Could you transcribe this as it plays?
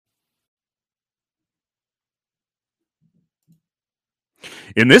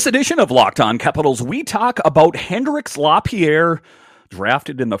In this edition of Locked On Capitals, we talk about Hendrix Lapierre,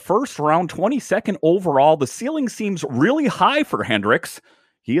 drafted in the first round, 22nd overall. The ceiling seems really high for Hendrix.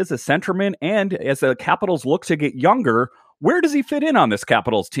 He is a centerman, and as the Capitals look to get younger, where does he fit in on this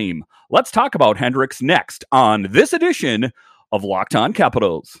Capitals team? Let's talk about Hendrix next on this edition of Locked On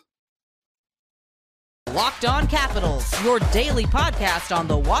Capitals. Locked On Capitals, your daily podcast on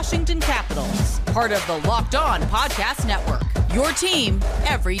the Washington Capitals. Part of the Locked On Podcast Network, your team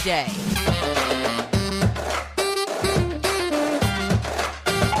every day.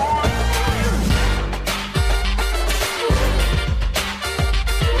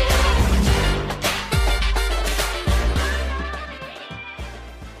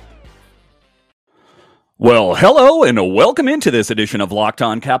 Well, hello and welcome into this edition of Locked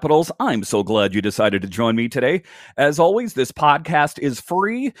On Capitals. I'm so glad you decided to join me today. As always, this podcast is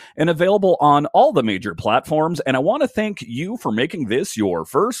free and available on all the major platforms, and I want to thank you for making this your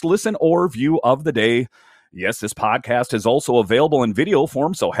first listen or view of the day. Yes, this podcast is also available in video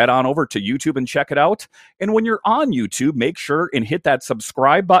form, so head on over to YouTube and check it out. And when you're on YouTube, make sure and hit that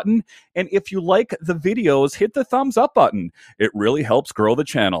subscribe button. And if you like the videos, hit the thumbs up button. It really helps grow the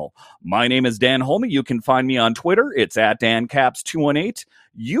channel. My name is Dan Holme. You can find me on Twitter. It's at DanCaps218.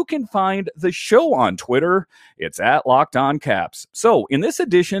 You can find the show on Twitter. It's at Locked On Caps. So in this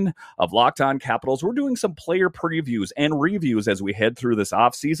edition of Locked On Capitals, we're doing some player previews and reviews as we head through this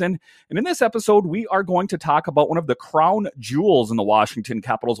offseason. And in this episode, we are going to talk about one of the crown jewels in the Washington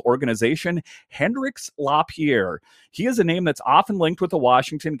Capitals organization, Hendrix Lapierre. He is a name that's often linked with the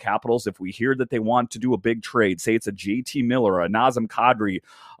Washington Capitals. If we hear that they want to do a big trade, say it's a JT Miller, a Nazem Kadri,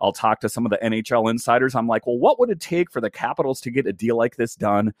 I'll talk to some of the NHL insiders. I'm like, well, what would it take for the Capitals to get a deal like this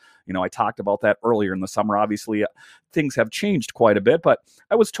done? You know, I talked about that earlier in the summer. Obviously, things have changed quite a bit, but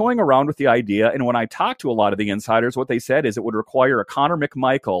I was toying around with the idea. And when I talked to a lot of the insiders, what they said is it would require a Connor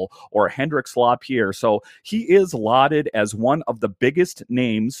McMichael or a Hendrix Lapierre. So he is lauded as one of the biggest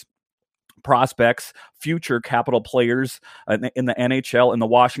names, prospects, future Capital players in the NHL and the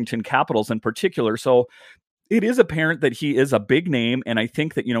Washington Capitals in particular. So it is apparent that he is a big name, and I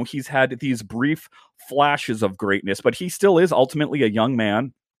think that, you know, he's had these brief flashes of greatness, but he still is ultimately a young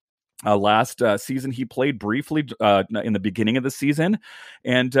man. Last season, he played briefly in the beginning of the season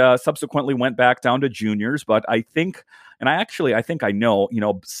and subsequently went back down to juniors. But I think, and I think I know, you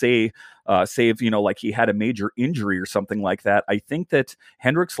know, say if, you know, like he had a major injury or something like that, I think that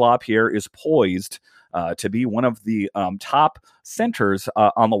Hendrix Lapierre is poised to be one of the top centers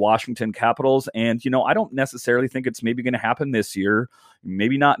on the Washington Capitals. And, you know, I don't necessarily think it's maybe going to happen this year,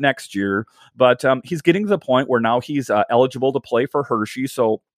 maybe not next year, but he's getting to the point where now he's eligible to play for Hershey.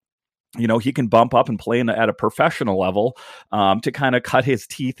 So, you know, he can bump up and play at a professional level to kind of cut his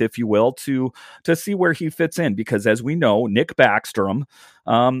teeth, if you will, to see where he fits in. Because as we know, Nick Backstrom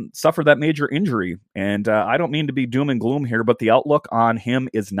suffered that major injury. And I don't mean to be doom and gloom here, but the outlook on him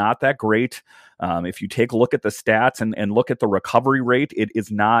is not that great. If you take a look at the stats and look at the recovery rate, it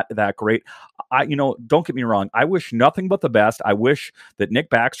is not that great. Don't get me wrong. I wish nothing but the best. I wish that Nick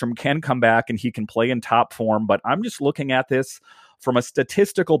Backstrom can come back and he can play in top form. But I'm just looking at this from a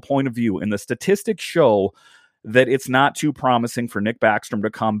statistical point of view, and the statistics show that it's not too promising for Nick Backstrom to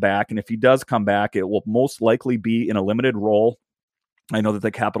come back. And if he does come back, it will most likely be in a limited role. I know that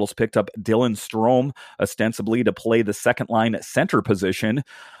the Capitals picked up Dylan Strome ostensibly to play the second line center position,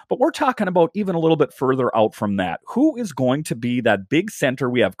 but we're talking about even a little bit further out from that. Who is going to be that big center?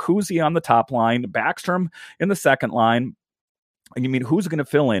 We have Kuzi on the top line, Backstrom in the second line. I mean, who's going to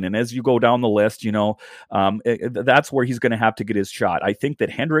fill in? And as you go down the list, you know, that's where he's going to have to get his shot. I think that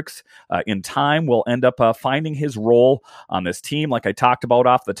Hendrix, in time, will end up finding his role on this team. Like I talked about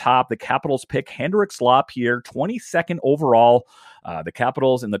off the top, the Capitals pick Hendrix Lapierre, 22nd overall. The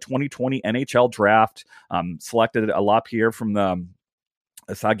Capitals in the 2020 NHL draft selected a Lapierre from the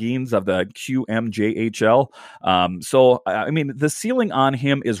Saguins of the QMJHL. So, I mean, the ceiling on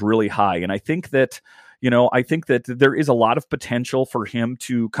him is really high. And I think that, you know, I think that there is a lot of potential for him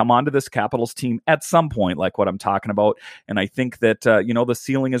to come onto this Capitals team at some point, like what I'm talking about. And I think that, you know, the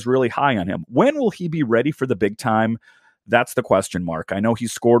ceiling is really high on him. When will he be ready for the big time? That's the question mark. I know he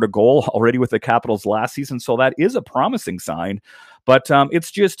scored a goal already with the Capitals last season, so that is a promising sign. But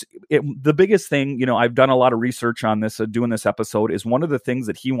it's just the biggest thing, you know, I've done a lot of research on this, doing this episode, is one of the things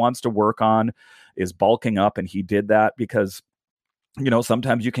that he wants to work on is bulking up. And he did that because, you know,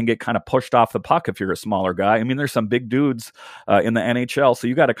 sometimes you can get kind of pushed off the puck if you're a smaller guy. I mean, there's some big dudes in the NHL, so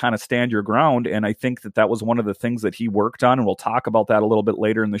you got to kind of stand your ground. And I think that was one of the things that he worked on, and we'll talk about that a little bit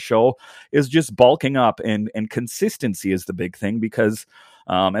later in the show, is just bulking up, and consistency is the big thing, because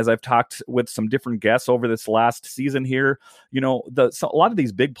As I've talked with some different guests over this last season here, a lot of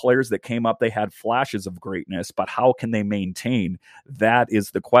these big players that came up, they had flashes of greatness, but how can they maintain? That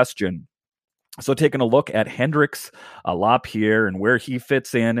is the question. So taking a look at Hendrix Lapierre and where he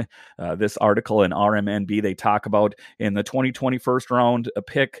fits in, this article in RMNB, they talk about in the 2020 first round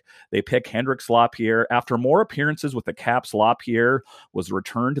pick, they pick Hendrix Lapierre. After more appearances with the Caps, Lapierre was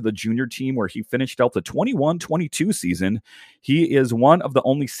returned to the junior team where he finished out the 21-22 season. He is one of the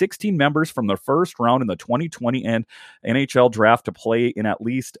only 16 members from the first round in the 2020 and NHL draft to play in at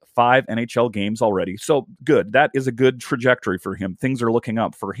least 5 NHL games already. So good. That is a good trajectory for him. Things are looking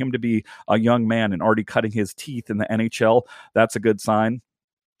up for him to be a young man and already cutting his teeth in the NHL. That's a good sign.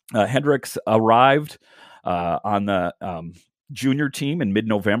 Hendrix arrived on the junior team in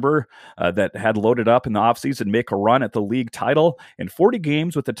mid-November that had loaded up in the offseason to make a run at the league title. In 40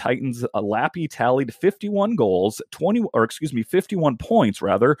 games with the Titans, Lappy tallied 51 points,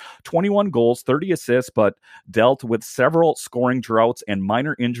 21 goals, 30 assists, but dealt with several scoring droughts and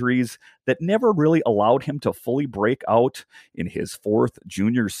minor injuries that never really allowed him to fully break out in his 4th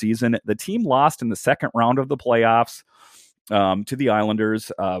junior season. The team lost in the second round of the playoffs to the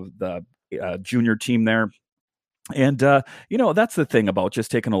Islanders, the junior team there. And, that's the thing about just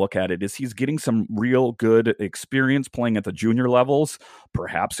taking a look at it is he's getting some real good experience playing at the junior levels.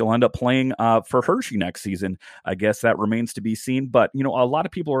 Perhaps he'll end up playing for Hershey next season. I guess that remains to be seen. But, a lot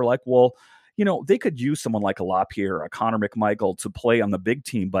of people are like, well, they could use someone like a Lapierre or a Connor McMichael to play on the big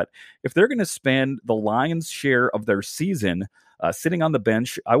team. But if they're going to spend the lion's share of their season sitting on the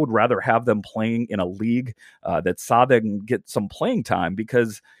bench, I would rather have them playing in a league that saw them get some playing time,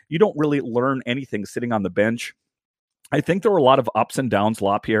 because you don't really learn anything sitting on the bench. I think there were a lot of ups and downs,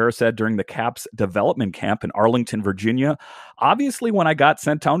 Lapierre said, during the Caps development camp in Arlington, Virginia. Obviously, when I got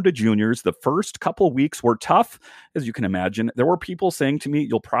sent down to juniors, the first couple of weeks were tough, as you can imagine. There were people saying to me,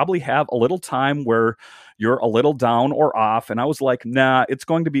 you'll probably have a little time where you're a little down or off. And I was like, nah, it's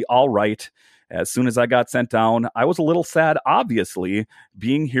going to be all right. As soon as I got sent down, I was a little sad. Obviously,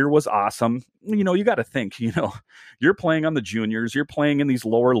 being here was awesome. You got to think, you're playing on the juniors, you're playing in these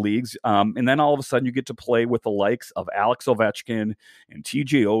lower leagues, and then all of a sudden you get to play with the likes of Alex Ovechkin and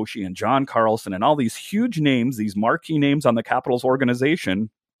TJ Oshie and John Carlson and all these huge names, these marquee names on the Capitals organization.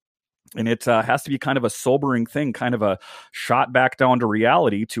 And it has to be kind of a sobering thing, kind of a shot back down to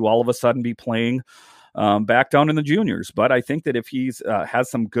reality to all of a sudden be playing back down in the juniors. But I think that if he's has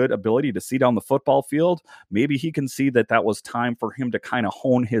some good ability to see down the football field, maybe he can see that was time for him to kind of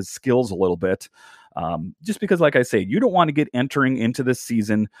hone his skills a little bit. Just because, like I say, you don't want to get entering into this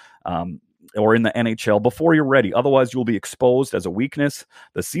season or in the NHL before you're ready. Otherwise, you'll be exposed as a weakness.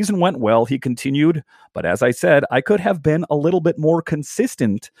 The season went well, he continued, but as I said, I could have been a little bit more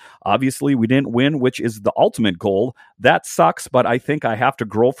consistent. Obviously, we didn't win, which is the ultimate goal. That sucks, but I think I have to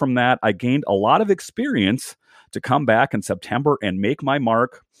grow from that. I gained a lot of experience to come back in September and make my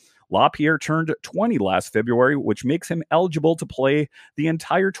mark. Lapierre turned 20 last February, which makes him eligible to play the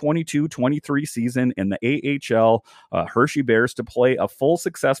entire 22-23 season in the AHL. Hershey Bears to play a full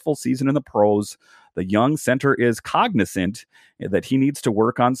successful season in the pros. The young center is cognizant that he needs to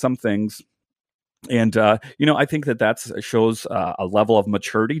work on some things. And, I think that shows a level of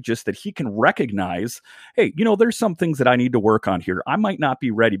maturity, just that he can recognize, hey, there's some things that I need to work on here. I might not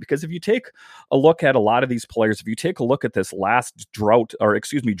be ready, because if you take a look at a lot of these players, if you take a look at this last draft,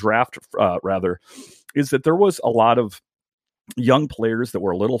 is that there was a lot of young players that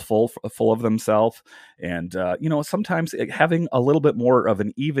were a little full of themselves. And, sometimes having a little bit more of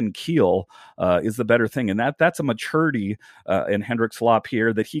an even keel is the better thing. And that's a maturity in Hendrix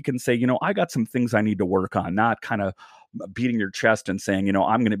Lapierre, that he can say, I got some things I need to work on, not kind of beating your chest and saying,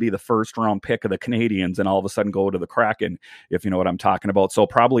 I'm going to be the first round pick of the Canadians and all of a sudden go to the Kraken, if you know what I'm talking about. So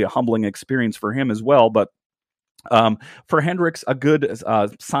probably a humbling experience for him as well. But for Hendrix, a good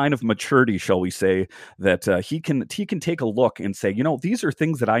sign of maturity, shall we say, that he can take a look and say, these are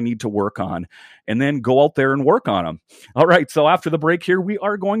things that I need to work on, and then go out there and work on them. All right, so after the break here, we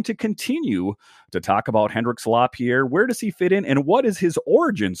are going to continue to talk about Hendrix Lapierre. Where does he fit in, and what is his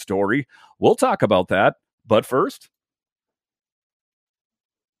origin story? We'll talk about that, but first,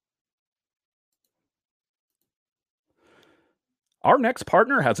 our next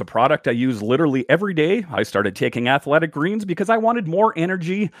partner has a product I use literally every day. I started taking Athletic Greens because I wanted more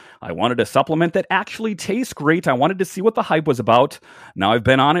energy. I wanted a supplement that actually tastes great. I wanted to see what the hype was about. Now I've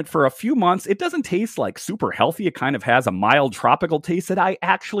been on it for a few months. It doesn't taste like super healthy. It kind of has a mild tropical taste that I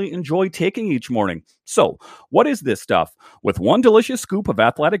actually enjoy taking each morning. So, what is this stuff? With one delicious scoop of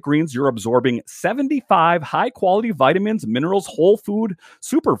Athletic Greens, you're absorbing 75 high-quality vitamins, minerals, whole food,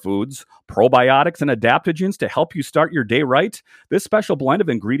 superfoods, probiotics, and adaptogens to help you start your day right. This special blend of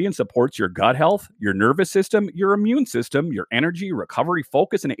ingredients supports your gut health, your nervous system, your immune system, your energy, recovery,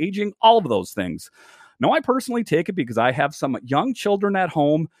 focus, and aging, all of those things. Now, I personally take it because I have some young children at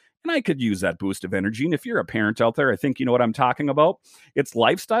home, and I could use that boost of energy. And if you're a parent out there, I think you know what I'm talking about. It's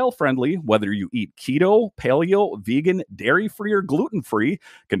lifestyle friendly, whether you eat keto, paleo, vegan, dairy-free, or gluten-free.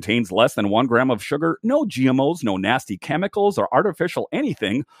 Contains less than 1 gram of sugar, no GMOs, no nasty chemicals or artificial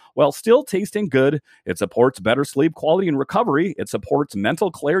anything, while still tasting good. It supports better sleep quality and recovery. It supports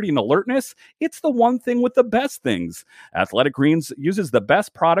mental clarity and alertness. It's the one thing with the best things. Athletic Greens uses the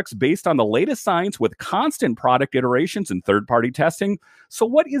best products based on the latest science with constant product iterations and third-party testing. So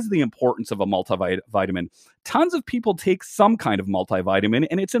what is the importance of a multivitamin? Tons of people take some kind of multivitamin,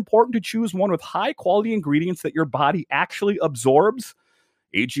 and it's important to choose one with high quality ingredients that your body actually absorbs.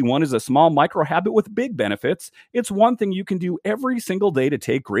 AG1 is a small micro habit with big benefits. It's one thing you can do every single day to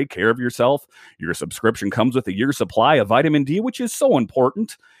take great care of yourself. Your subscription comes with a year's supply of vitamin D, which is so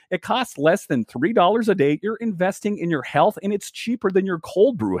important. It costs less than $3 a day. You're investing in your health, and it's cheaper than your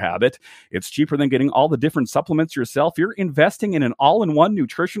cold brew habit. It's cheaper than getting all the different supplements yourself. You're investing in an all-in-one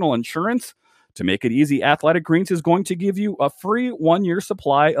nutritional insurance. To make it easy, Athletic Greens is going to give you a free 1-year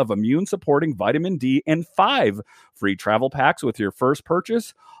supply of immune-supporting vitamin D and 5 free travel packs with your first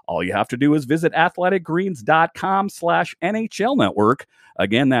purchase. All you have to do is visit athleticgreens.com/NHL Network.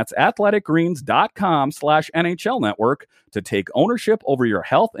 Again, that's athleticgreens.com/NHL Network to take ownership over your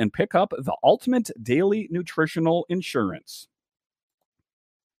health and pick up the ultimate daily nutritional insurance.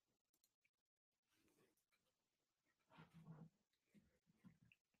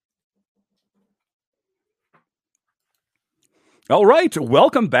 All right,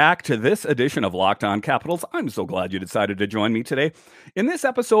 welcome back to this edition of Locked On Capitals. I'm so glad you decided to join me today. In this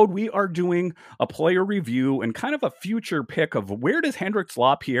episode, we are doing a player review and kind of a future pick of where does Hendrix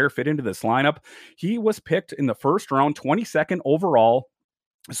Lapierre fit into this lineup. He was picked in the first round, 22nd overall.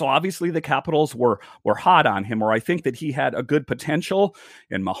 So obviously the Capitals were hot on him, or I think that he had a good potential.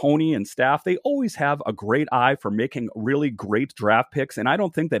 And Mahoney and staff, they always have a great eye for making really great draft picks, and I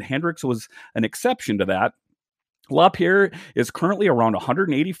don't think that Hendrix was an exception to that. Lapierre is currently around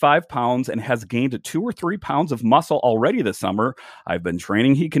 185 pounds and has gained 2 or 3 pounds of muscle already this summer. I've been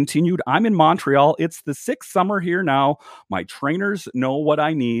training, he continued. I'm in Montreal. It's the 6th summer here now. My trainers know what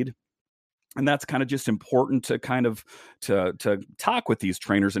I need. And that's kind of just important to kind of to talk with these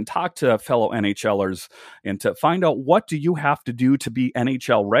trainers and talk to fellow NHLers and to find out what do you have to do to be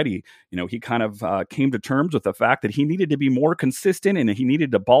NHL ready. You know, he kind of came to terms with the fact that he needed to be more consistent and he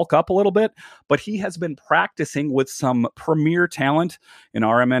needed to bulk up a little bit, but he has been practicing with some premier talent in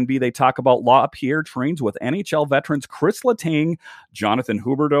RMNB. They talk about Lapierre trains with NHL veterans Chris Letang, Jonathan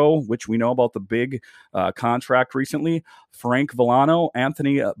Huberdeau, which we know about the big contract recently, Frank Villano,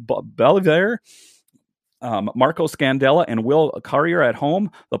 Anthony Belliver, Marco Scandella, and Will Carrier at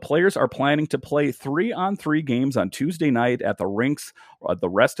home. The players are planning to play 3-on-3 games on Tuesday night at the rinks the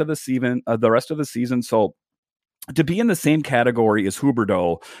rest of the season. So to be in the same category as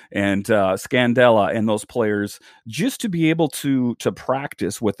Huberdeau and Scandella and those players, just to be able to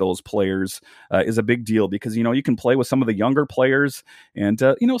practice with those players is a big deal, because, you know, you can play with some of the younger players and,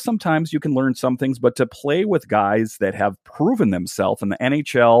 you know, sometimes you can learn some things, but to play with guys that have proven themselves in the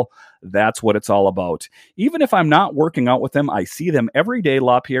NHL, that's what it's all about. Even if I'm not working out with them, I see them every day,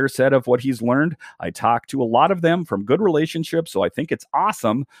 Lapierre said of what he's learned. I talk to a lot of them from good relationships, so I think it's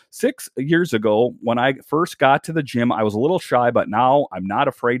awesome. 6 years ago, when I first got to the gym, I was a little shy, but now I'm not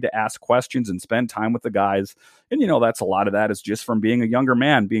afraid to ask questions and spend time with the guys. And, you know, that's a lot of that is just from being a younger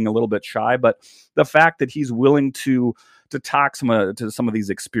man, being a little bit shy. But the fact that he's willing to talk to some of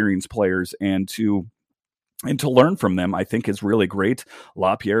these experienced players and to learn from them, I think is really great.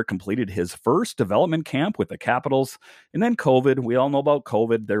 Lapierre completed his first development camp with the Capitals, and then COVID. We all know about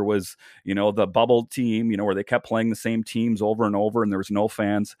COVID. There was, you know, the bubble team, you know, where they kept playing the same teams over and over, and there was no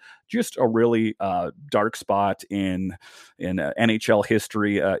fans. Just a really dark spot in NHL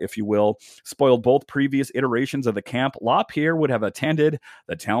history, if you will. Spoiled both previous iterations of the camp. Lapierre would have attended.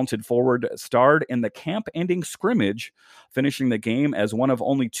 The talented forward starred in the camp-ending scrimmage, finishing the game as one of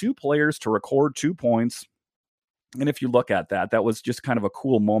only 2 players to record 2 points. And if you look at that, that was just kind of a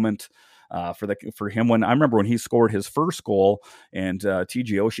cool moment for him. When I remember when he scored his first goal, and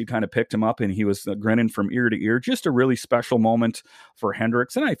TJ Oshie kind of picked him up, and he was grinning from ear to ear. Just a really special moment for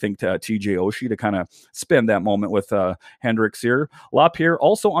Hendricks, and I think TJ Oshie to kind of spend that moment with Hendricks here. LaPierre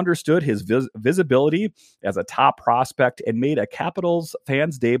also understood his visibility as a top prospect and made a Capitals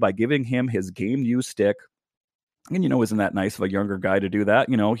fans' day by giving him his game used stick. And, isn't that nice of a younger guy to do that?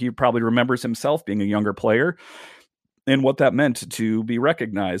 He probably remembers himself being a younger player and what that meant to be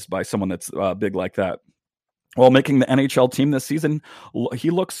recognized by someone that's big like that. While making the NHL team this season, he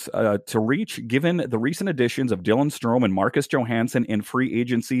looks to reach, given the recent additions of Dylan Strome and Marcus Johansson in free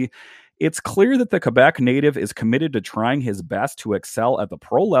agency. It's clear that the Quebec native is committed to trying his best to excel at the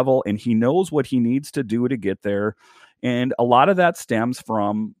pro level, and he knows what he needs to do to get there. And a lot of that stems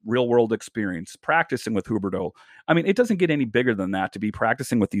from real-world experience, practicing with Huberdeau. I mean, it doesn't get any bigger than that to be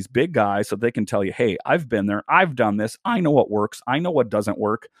practicing with these big guys so they can tell you, hey, I've been there, I've done this, I know what works, I know what doesn't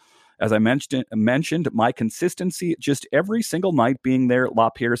work. As I mentioned, my consistency, just every single night being there,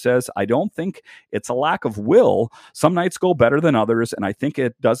 LaPierre says, I don't think it's a lack of will. Some nights go better than others, and I think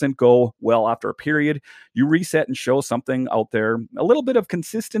it doesn't go well after a period. You reset and show something out there, a little bit of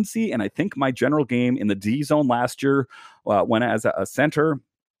consistency, and I think my general game in the D zone last year, when as a center,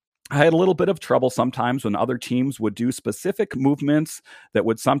 I had a little bit of trouble sometimes when other teams would do specific movements that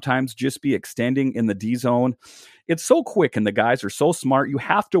would sometimes just be extending in the D zone. It's so quick and the guys are so smart. You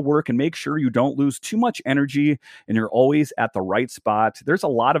have to work and make sure you don't lose too much energy and you're always at the right spot. There's a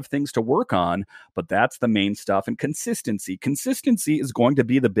lot of things to work on, but that's the main stuff. And consistency. Consistency is going to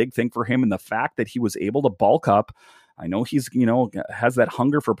be the big thing for him, and the fact that he was able to bulk up. I know he's, has that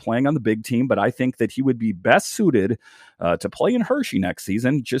hunger for playing on the big team, but I think that he would be best suited to play in Hershey next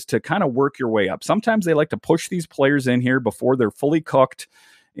season, just to kind of work your way up. Sometimes they like to push these players in here before they're fully cooked,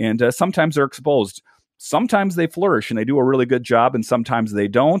 and sometimes they're exposed. Sometimes they flourish and they do a really good job, and sometimes they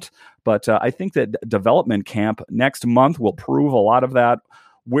don't. But I think that development camp next month will prove a lot of that,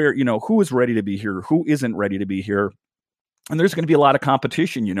 where, who is ready to be here, who isn't ready to be here. And there's going to be a lot of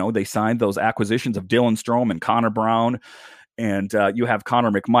competition. They signed those acquisitions of Dylan Strome and Connor Brown, and you have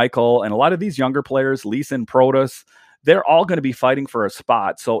Connor McMichael, and a lot of these younger players, Leeson, Protas, they're all going to be fighting for a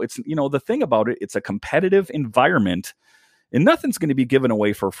spot. So it's, the thing about it, it's a competitive environment, and nothing's going to be given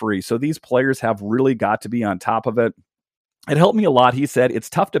away for free. So these players have really got to be on top of it. It helped me a lot. He said, it's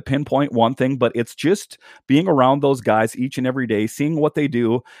tough to pinpoint one thing, but it's just being around those guys each and every day, seeing what they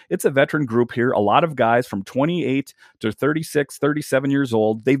do. It's a veteran group here. A lot of guys from 28 to 36, 37 years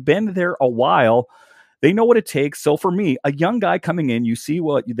old. They've been there a while. They know what it takes. So for me, a young guy coming in, you see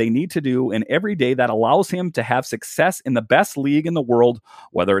what they need to do, and every day that allows him to have success in the best league in the world,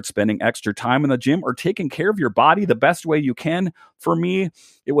 whether it's spending extra time in the gym or taking care of your body the best way you can. For me,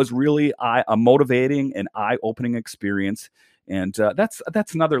 it was really a motivating and eye-opening experience. And that's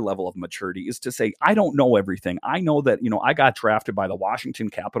another level of maturity, is to say, I don't know everything. I know that, I got drafted by the Washington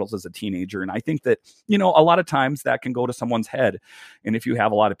Capitals as a teenager. And I think that, a lot of times that can go to someone's head. And if you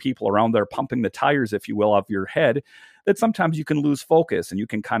have a lot of people around there pumping the tires, if you will, of your head, that sometimes you can lose focus and you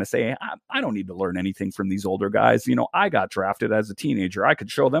can kind of say, I don't need to learn anything from these older guys. I got drafted as a teenager. I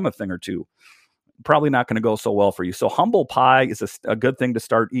could show them a thing or two. Probably not going to go so well for you. So humble pie is a good thing to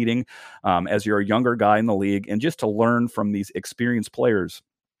start eating as you're a younger guy in the league, and just to learn from these experienced players.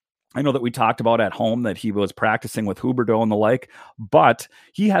 I know that we talked about at home that he was practicing with Huberdeau and the like, but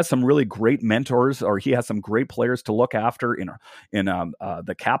he has some really great mentors, or he has some great players to look after in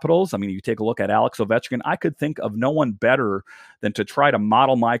the Capitals. I mean, you take a look at Alex Ovechkin. I could think of no one better than to try to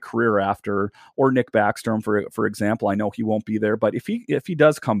model my career after, or Nick Backstrom, for example. I know he won't be there, but if he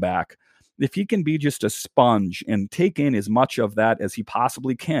does come back, if he can be just a sponge and take in as much of that as he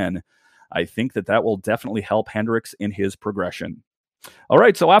possibly can, I think that will definitely help Hendricks in his progression. All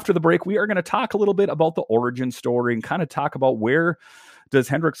right, so after the break, we are going to talk a little bit about the origin story and kind of talk about where does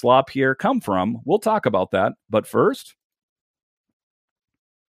Hendricks Lapierre come from. We'll talk about that, but first...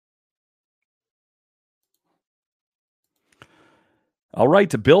 All right,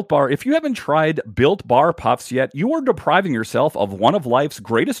 to Built Bar. If you haven't tried Built Bar Puffs yet, you are depriving yourself of one of life's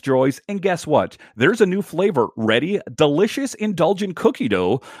greatest joys. And guess what? There's a new flavor ready. Delicious, indulgent cookie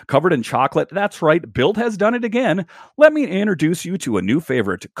dough covered in chocolate. That's right, Built has done it again. Let me introduce you to a new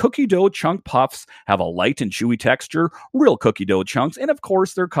favorite. Cookie dough chunk puffs have a light and chewy texture, real cookie dough chunks, and of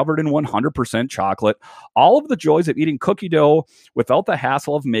course, they're covered in 100% chocolate. All of the joys of eating cookie dough without the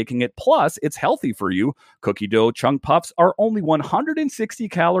hassle of making it. Plus, it's healthy for you. Cookie dough chunk puffs are only 160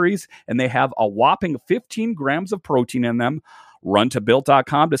 calories, and they have a whopping 15 grams of protein in them. Run to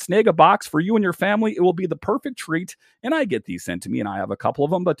Built.com to snag a box for you and your family. It will be the perfect treat. And I get these sent to me, and I have a couple of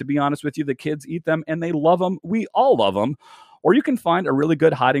them. But to be honest with you, the kids eat them, and they love them. We all love them. or you can find a really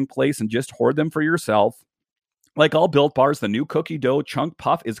good hiding place and just hoard them for yourself. Like all Built Bars, the new cookie dough chunk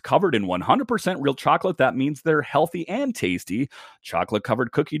puff is covered in 100% real chocolate. That means they're healthy and tasty. Chocolate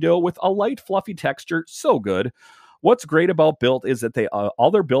covered cookie dough with a light, fluffy texture. So good. What's great about Built is that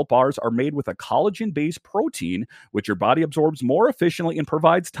all their Built Bars are made with a collagen-based protein, which your body absorbs more efficiently and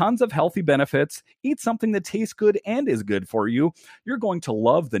provides tons of healthy benefits. Eat something that tastes good and is good for you. You're going to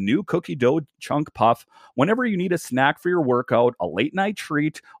love the new cookie dough chunk puff whenever you need a snack for your workout, a late night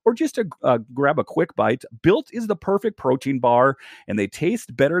treat, or just to grab a quick bite. Built is the perfect protein bar, and they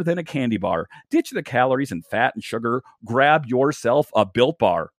taste better than a candy bar. Ditch the calories and fat and sugar. Grab yourself a Built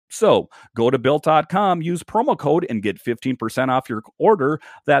Bar. So go to Built.com, use promo code, and get 15% off your order.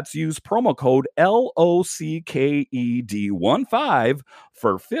 That's use promo code LOCKED15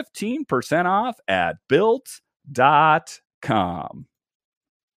 for 15% off at Built.com.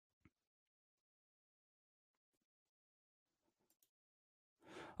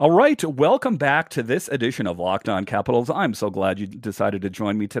 All right, welcome back to this edition of Locked On Capitals. I'm so glad you decided to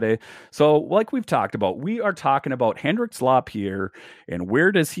join me today. So, like we've talked about, we are talking about Hendrix Lapierre and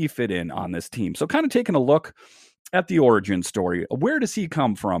where does he fit in on this team. So, kind of taking a look at the origin story. Where does he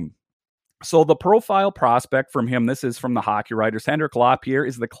come from? So the profile prospect from him, this is from the Hockey Writers, Hendrix Lapierre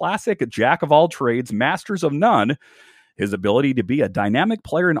is the classic jack of all trades, masters of none. His ability to be a dynamic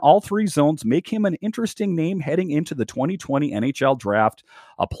player in all three zones make him an interesting name heading into the 2020 NHL draft.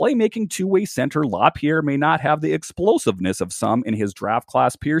 A playmaking two-way center, Lapierre may not have the explosiveness of some in his draft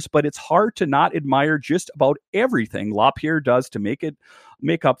class peers, but it's hard to not admire just about everything Lapierre does to make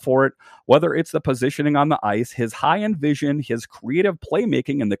up for it, whether it's the positioning on the ice, his high-end vision, his creative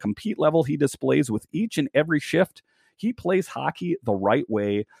playmaking, and the compete level he displays with each and every shift. He plays hockey the right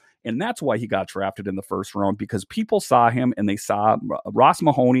way. And that's why he got drafted in the first round, because people saw him and they saw Ross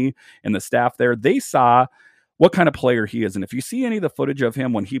Mahoney and the staff there. They saw what kind of player he is. And if you see any of the footage of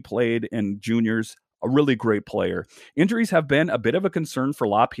him when he played in juniors, a really great player. Injuries have been a bit of a concern for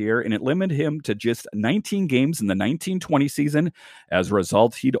Lapierre, and it limited him to just 19 games in the 1920 season. As a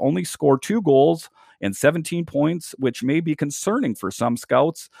result, he'd only score 2 goals and 17 points, which may be concerning for some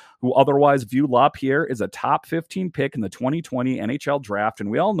scouts who otherwise view Lapierre as a top 15 pick in the 2020 NHL draft. And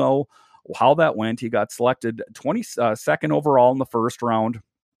we all know how that went. He got selected 22nd overall in the first round.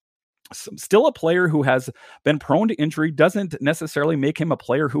 Still a player who has been prone to injury doesn't necessarily make him a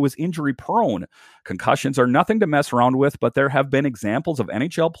player who is injury prone. Concussions are nothing to mess around with, but there have been examples of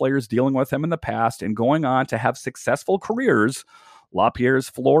NHL players dealing with them in the past and going on to have successful careers. Lapierre's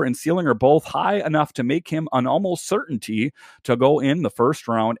floor and ceiling are both high enough to make him an almost certainty to go in the first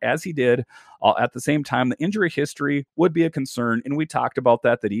round, as he did. At the same time, the injury history would be a concern, and we talked about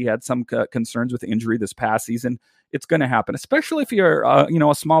that he had some concerns with injury this past season. It's going to happen, especially if you're a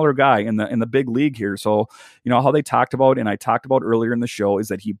smaller guy in the big league here. So, how they talked about, and I talked about earlier in the show, is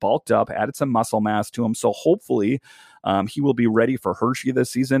that he bulked up, added some muscle mass to him. So hopefully he will be ready for Hershey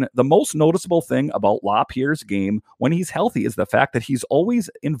this season. The most noticeable thing about Lapierre's game when he's healthy is the fact that he's always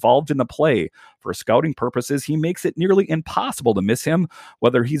involved in the play. For scouting purposes, he makes it nearly impossible to miss him,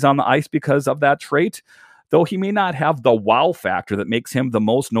 whether he's on the ice because of that trait. Though he may not have the wow factor that makes him the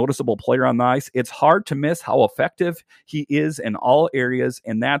most noticeable player on the ice, it's hard to miss how effective he is in all areas,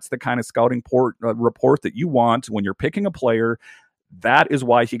 and that's the kind of scouting report that you want when you're picking a player. That is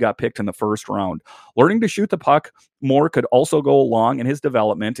why he got picked in the first round. Learning to shoot the puck more could also go along in his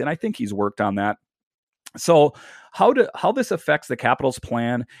development, and I think he's worked on that. So how this affects the Capitals'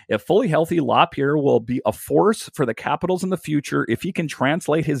 plan? If fully healthy, Lapierre will be a force for the Capitals in the future. If he can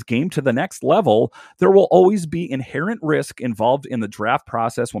translate his game to the next level, there will always be inherent risk involved in the draft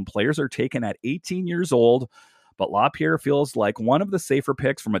process when players are taken at 18 years old. But Lapierre feels like one of the safer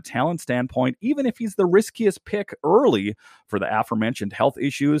picks from a talent standpoint, even if he's the riskiest pick early for the aforementioned health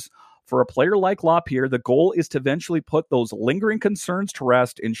issues. For a player like Lapierre, the goal is to eventually put those lingering concerns to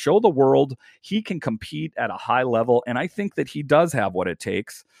rest and show the world he can compete at a high level. And I think that he does have what it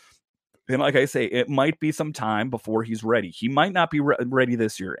takes. And like I say, it might be some time before he's ready. He might not be ready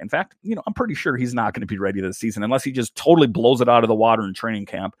this year. In fact, I'm pretty sure he's not going to be ready this season unless he just totally blows it out of the water in training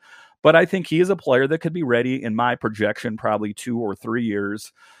camp. But I think he is a player that could be ready in my projection, probably 2 or 3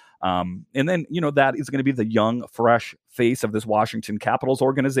 years. And then, that is going to be the young, fresh face of this Washington Capitals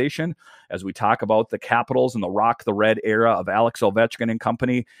organization. As we talk about the Capitals and the Rock the Red era of Alex Ovechkin and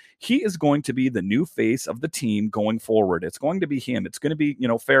company, he is going to be the new face of the team going forward. It's going to be him. It's going to be,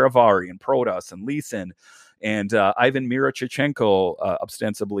 Faravari and Protas and Leeson and Ivan Mirochichenko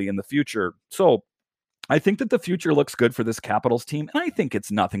ostensibly in the future. So I think that the future looks good for this Capitals team, and I think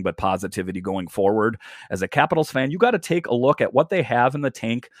it's nothing but positivity going forward. As a Capitals fan, you got to take a look at what they have in the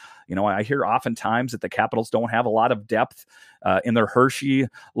tank. I hear oftentimes that the Capitals don't have a lot of depth in their Hershey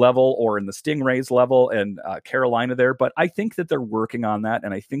level or in the Stingrays level and Carolina there, but I think that they're working on that,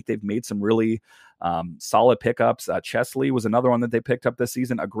 and I think they've made some really solid pickups. Chesley was another one that they picked up this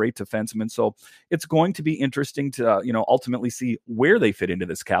season, a great defenseman. So it's going to be interesting to, ultimately see where they fit into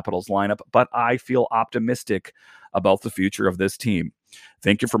this Capitals lineup, but I feel optimistic about the future of this team.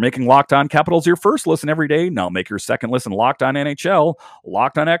 Thank you for making Locked On Capitals your first listen every day. Now make your second listen Locked On NHL.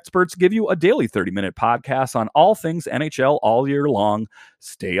 Locked On experts give you a daily 30-minute podcast on all things NHL all year long.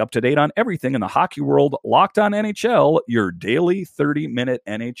 Stay up to date on everything in the hockey world. Locked On NHL, your daily 30-minute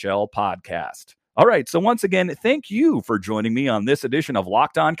NHL podcast. All right, so once again, thank you for joining me on this edition of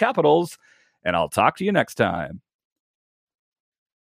Locked On Capitals, and I'll talk to you next time.